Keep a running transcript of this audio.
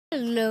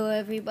Hello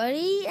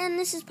everybody, and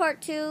this is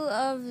part 2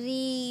 of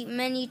the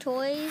many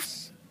toy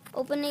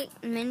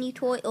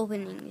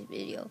opening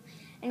video.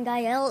 And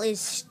Gael is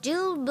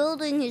still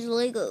building his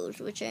Legos,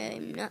 which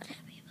I'm not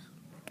happy about.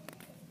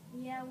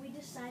 Yeah, we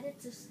decided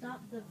to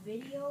stop the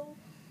video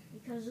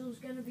because it was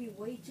going to be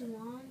way too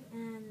long,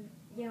 and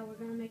yeah, we're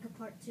going to make a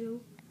part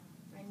 2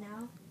 right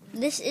now.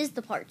 This is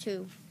the part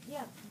 2.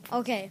 Yeah.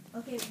 Okay,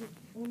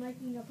 we're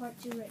making a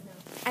part 2 right now.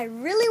 I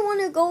really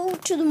want to go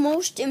to the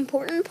most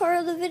important part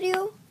of the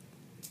video,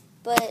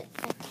 but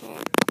I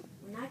can't.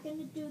 We're not going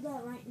to do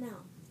that right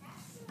now.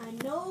 I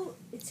know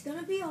it's going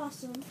to be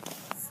awesome,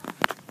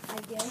 I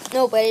guess.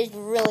 No, but it's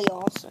really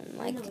awesome.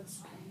 I know,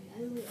 it's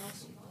really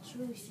awesome. It's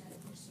really super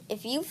awesome.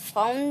 If you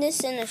found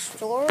this in a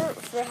store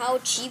for how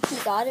cheap he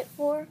got it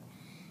for,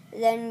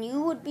 then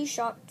you would be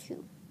shocked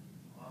too.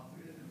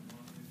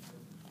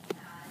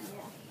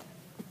 Yeah.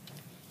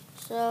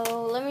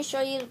 So let me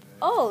show you.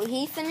 Oh,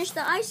 he finished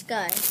the ice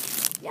guy.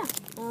 Yeah,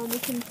 we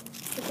can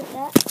look at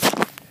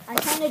that. I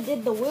kind of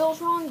did the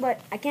wheels wrong, but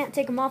I can't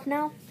take them off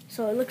now,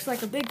 so it looks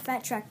like a big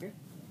fat tractor.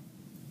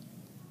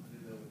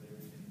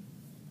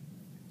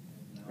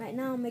 Right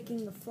now I'm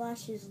making the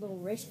Flash's little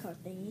race car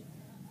thingy.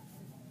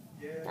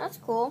 That's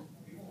cool.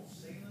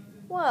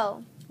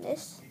 Well,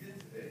 this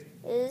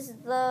is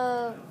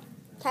the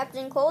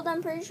Captain Cold,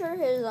 I'm pretty sure,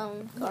 his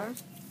own car.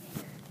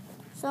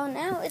 So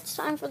now it's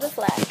time for the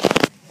Flash.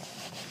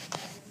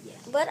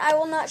 But I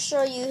will not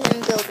show you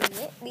him building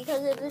it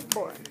because it is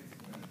boring.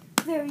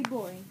 Very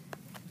boring.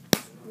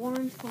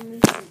 Boring for me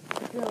to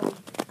build.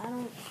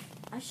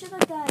 I should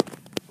have got,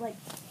 like,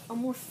 a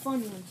more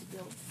fun one to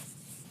build.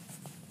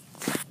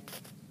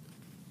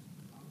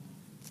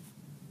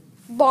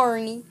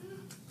 Barney.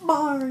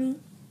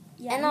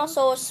 Yeah, And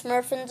also a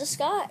Smurf in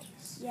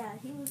disguise. Yeah,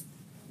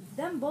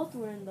 them both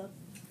were in the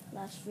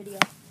last video.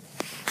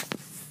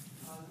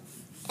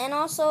 And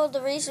also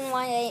the reason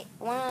why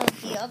one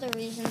of the other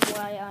reasons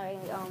why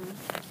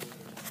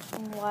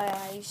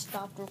I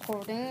stopped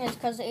recording is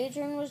because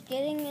Adrian was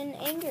getting an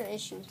anger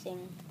issue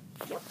thing.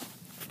 Yep.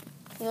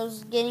 He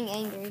was getting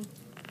angry.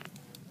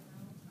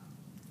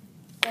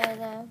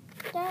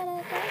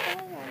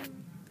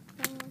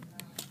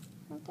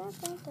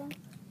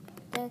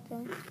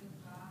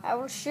 I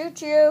will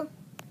shoot you.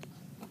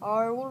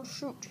 I will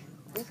shoot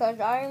because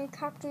I am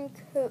Captain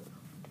Cold.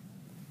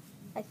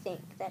 I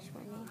think that's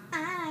my name.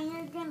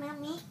 You're gonna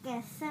make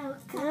us so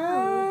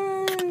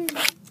cold.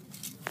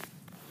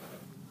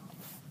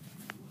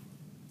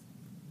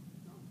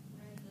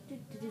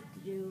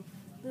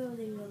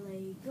 Building a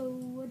Lego.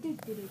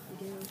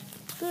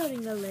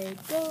 Building a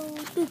Lego.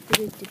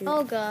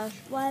 Oh gosh.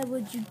 Why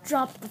would you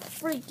drop the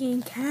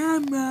freaking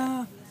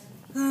camera?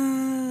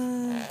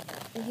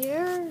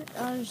 Here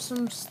are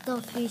some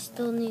stuff he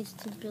still needs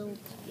to build.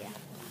 Yeah.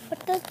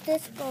 What does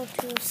this go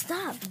to?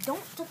 Stop.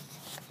 Don't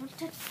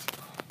touch.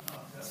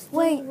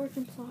 Wait.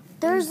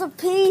 There's a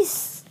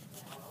piece.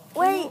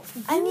 Wait.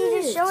 No, I do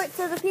need to it. show it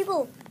to the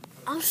people.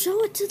 I'll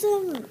show it to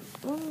them.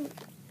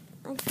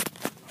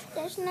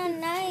 That's not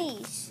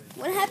nice.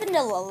 What happened to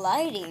the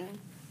lighting?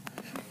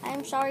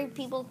 I'm sorry,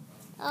 people.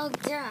 Oh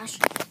gosh.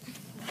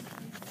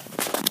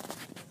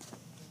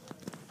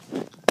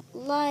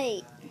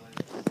 Light.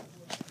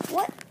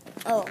 What?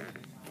 Oh.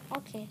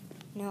 Okay.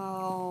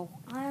 No.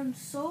 I am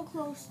so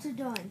close to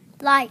done.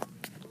 Light.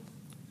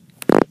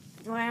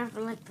 Do I have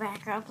to look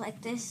back up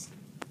like this?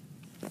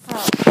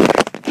 Oh.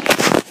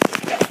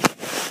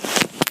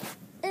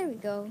 There we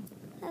go.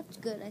 That's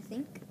good, I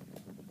think.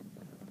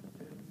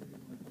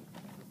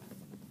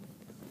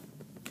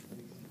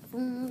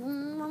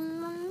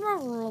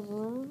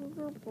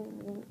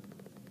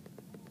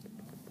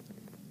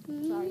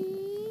 Sorry.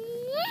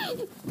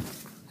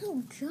 Oh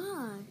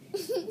god.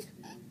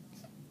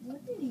 What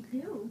did he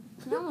do?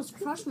 He almost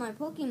crushed my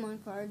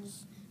Pokemon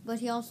cards, but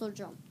he also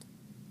jumped.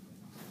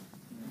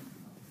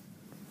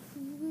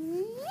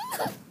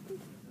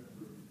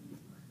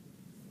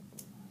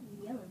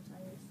 Yellow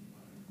tires.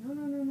 No,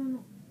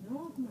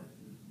 come on.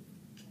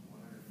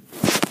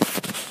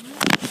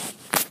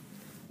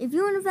 If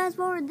you want to fast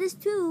forward this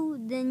too,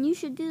 then you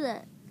should do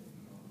that.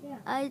 Yeah.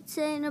 I'd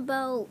say in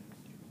about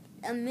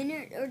a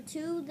minute or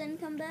two, then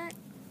come back.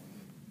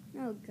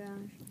 Oh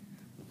gosh.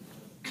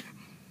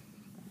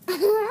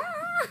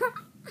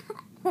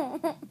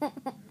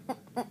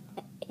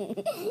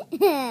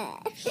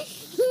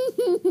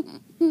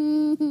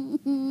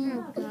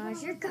 Oh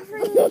gosh, you're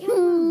covering the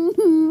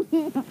camera.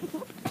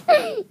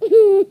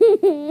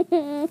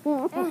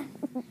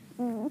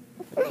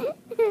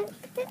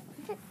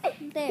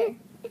 There.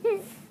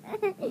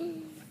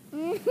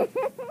 Oh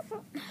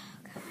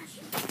gosh.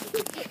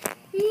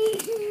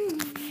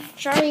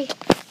 Sorry.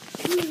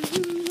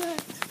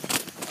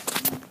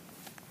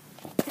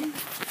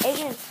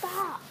 Aiden,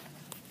 stop.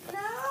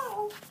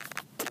 No!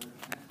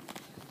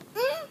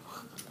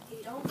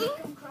 Don't make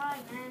him cry,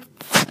 man.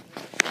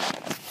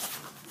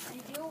 If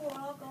you do, we're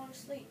all going to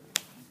sleep.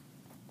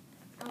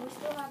 And we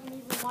still haven't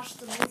even watched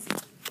the movie.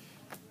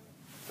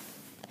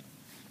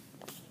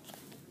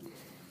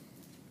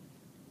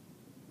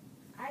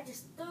 I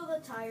just threw the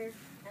tire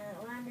and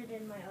it landed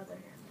my other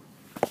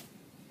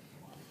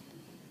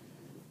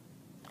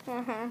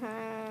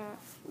hand.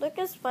 Look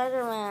at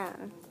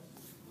Spider-Man.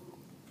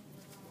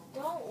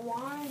 Don't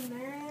whine,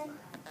 man.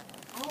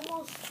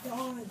 Almost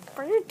done.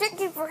 But you're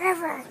taking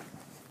forever.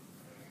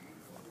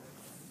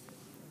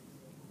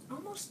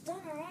 Almost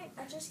done, alright?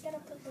 I just gotta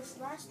put this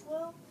last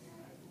wheel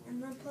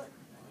and then put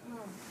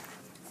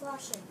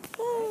flash in.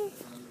 Yay.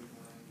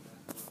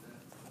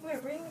 Come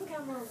here, bring the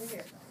camera over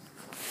here.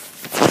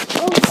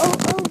 Oh,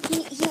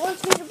 he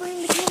wants me to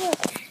bring the camera.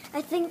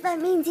 I think that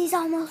means he's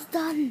almost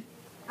done.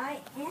 I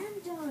am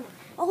done.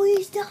 Oh,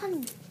 he's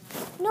done.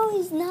 No,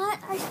 he's not.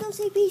 I still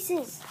see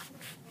pieces.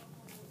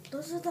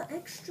 Those are the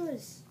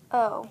extras.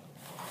 Oh.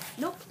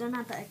 Nope, they're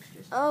not the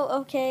extras.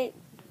 Oh, okay.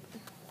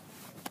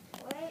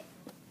 Wait.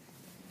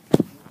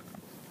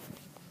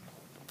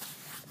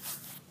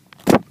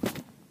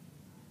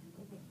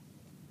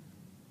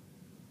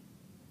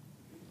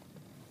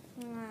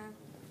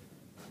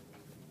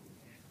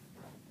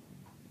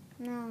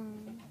 No.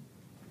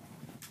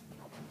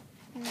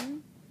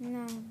 No.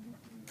 No.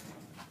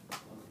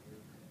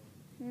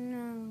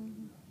 No.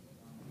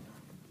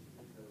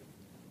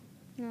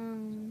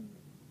 No.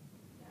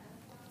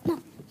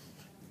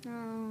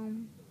 No.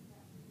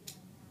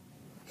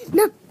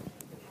 No.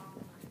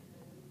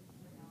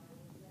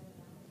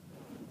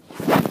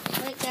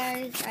 Wait,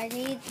 guys, I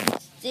need to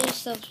do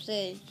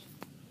something.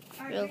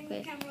 Alright, Real bring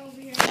quick. the camera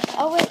over here.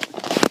 Oh,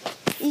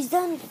 wait. He's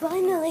done,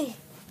 finally.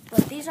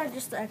 But these are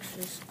just the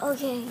extras.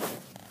 Okay.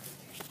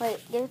 Wait,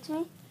 give it to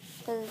me.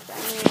 Because I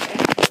need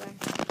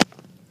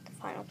the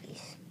final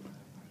piece.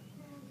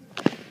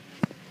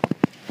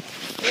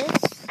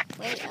 This,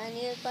 wait, I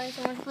need to find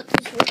someone to put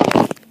this with.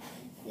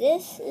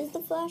 This is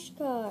the flash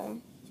car.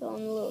 So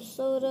on a little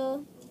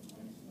soda.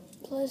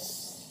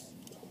 Plus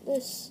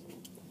this.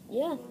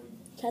 Yeah,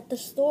 it's at the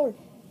store.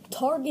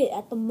 Target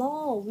at the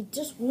mall. We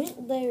just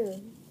went there.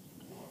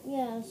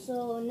 Yeah,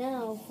 so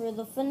now for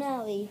the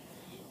finale,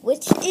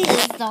 which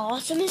is the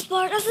awesomest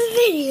part of the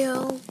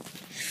video.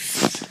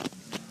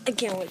 I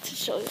can't wait to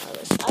show you all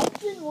this. I've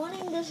been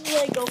wanting this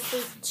Lego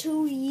for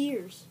 2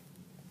 years.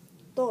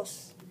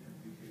 Dos.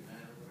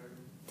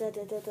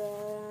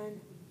 Da-da-da-da.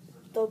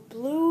 The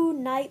blue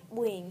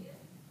Nightwing.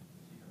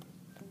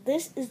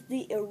 This is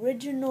the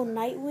original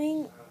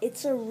Nightwing.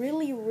 It's a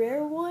really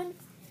rare one.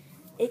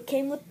 It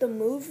came with the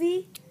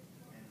movie.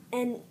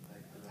 And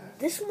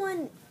this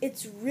one,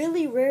 it's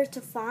really rare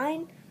to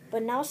find.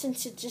 But now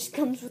since it just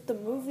comes with the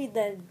movie,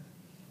 then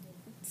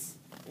it's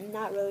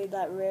not really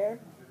that rare.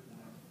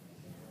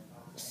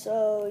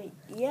 So,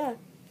 yeah.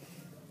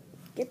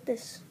 Get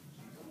this.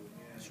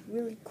 It's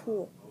really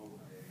cool.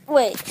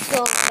 Wait,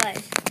 so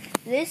guys,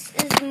 this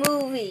is the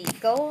movie.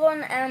 Go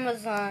on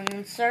Amazon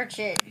and search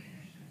it.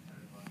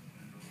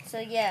 So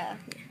yeah,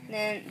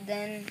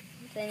 then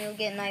you'll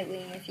get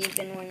Nightwing if you've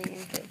been wanting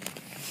him to.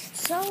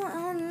 So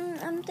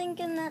I'm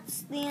thinking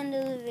that's the end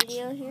of the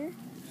video here.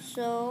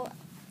 So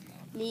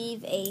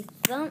leave a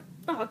thumb.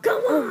 Oh,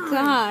 come on! Oh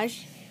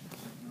gosh!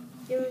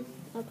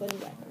 I'll put him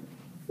back on.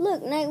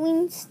 Look,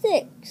 Nightwing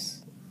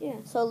sticks.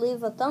 Yeah. So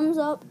leave a thumbs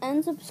up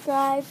and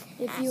subscribe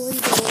If you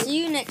enjoyed.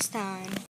 See you next time.